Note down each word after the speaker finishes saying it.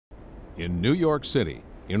In New York City,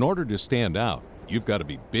 in order to stand out, you've got to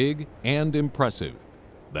be big and impressive.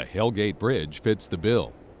 The Hellgate Bridge fits the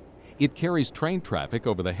bill. It carries train traffic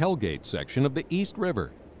over the Hellgate section of the East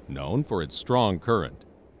River, known for its strong current.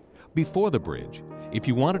 Before the bridge, if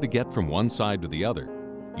you wanted to get from one side to the other,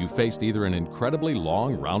 you faced either an incredibly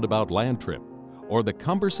long roundabout land trip or the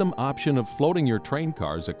cumbersome option of floating your train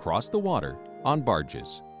cars across the water on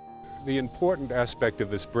barges. The important aspect of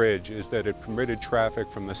this bridge is that it permitted traffic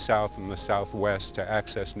from the south and the southwest to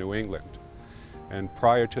access New England. And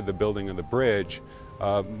prior to the building of the bridge,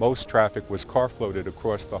 most traffic was car floated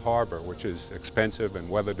across the harbor, which is expensive and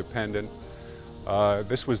weather dependent.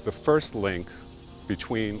 This was the first link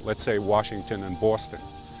between, let's say, Washington and Boston.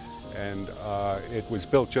 And it was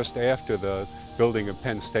built just after the building of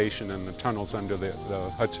Penn Station and the tunnels under the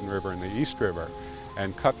Hudson River and the East River,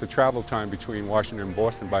 and cut the travel time between Washington and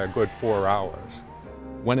Boston by a good 4 hours.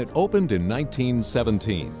 When it opened in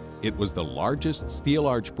 1917, it was the largest steel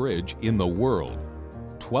arch bridge in the world,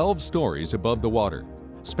 12 stories above the water,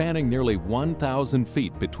 spanning nearly 1,000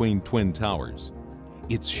 feet between twin towers.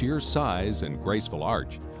 Its sheer size and graceful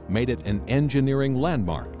arch made it an engineering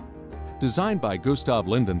landmark. Designed by Gustav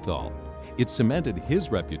Lindenthal, it cemented his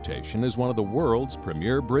reputation as one of the world's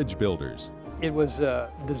premier bridge builders. It was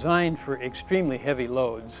designed for extremely heavy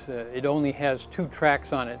loads. It only has 2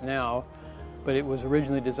 tracks on it now, but it was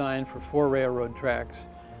originally designed for 4 railroad tracks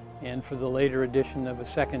and for the later addition of a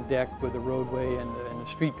second deck with a roadway and a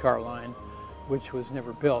streetcar line, which was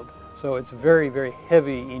never built. So it's a very, very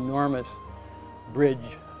heavy, enormous bridge.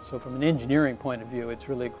 So from an engineering point of view, it's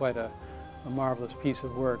really quite a marvelous piece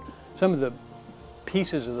of work. Some of the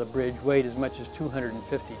pieces of the bridge weighed as much as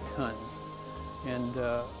 250 tons.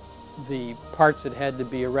 And the parts that had to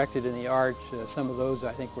be erected in the arch, some of those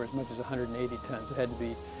I think were as much as 180 tons. It had to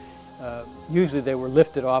be, usually they were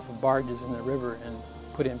lifted off of barges in the river and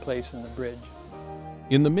put in place in the bridge.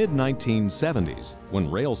 In the mid-1970s, when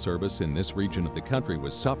rail service in this region of the country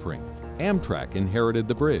was suffering, Amtrak inherited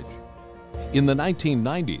the bridge. In the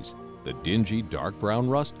 1990s, the dingy dark brown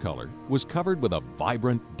rust color was covered with a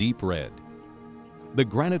vibrant deep red. The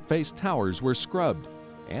granite-faced towers were scrubbed,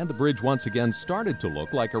 and the bridge once again started to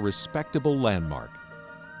look like a respectable landmark.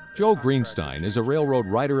 Joe Greenstein is a railroad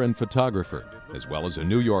writer and photographer, as well as a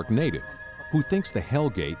New York native, who thinks the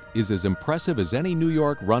Hellgate is as impressive as any New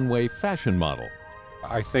York runway fashion model.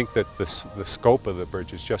 I think that the scope of the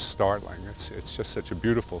bridge is just startling. It's just such a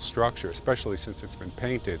beautiful structure, especially since it's been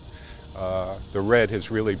painted. The red has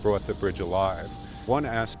really brought the bridge alive. One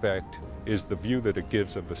aspect is the view that it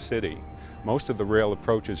gives of the city. Most of the rail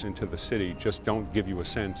approaches into the city just don't give you a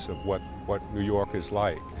sense of what New York is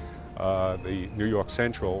like. The New York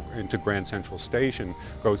Central into Grand Central Station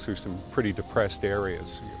goes through some pretty depressed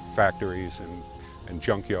areas, factories and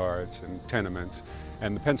junkyards and tenements.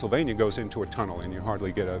 And the Pennsylvania goes into a tunnel and you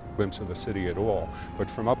hardly get a glimpse of the city at all. But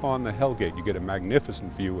from up on the Hellgate, you get a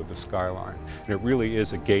magnificent view of the skyline. And it really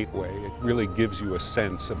is a gateway. It really gives you a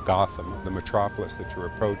sense of Gotham, the metropolis that you're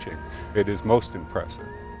approaching. It is most impressive.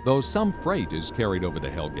 Though some freight is carried over the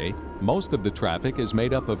Hellgate, most of the traffic is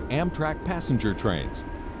made up of Amtrak passenger trains.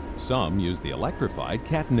 Some use the electrified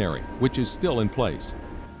catenary, which is still in place.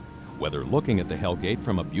 Whether looking at the Hellgate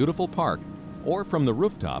from a beautiful park or from the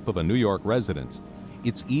rooftop of a New York residence,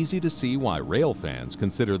 it's easy to see why rail fans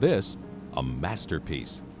consider this a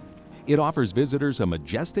masterpiece. It offers visitors a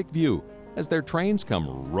majestic view as their trains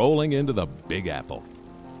come rolling into the Big Apple.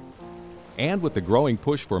 And with the growing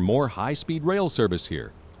push for more high-speed rail service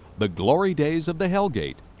here, the glory days of the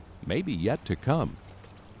Hellgate may be yet to come.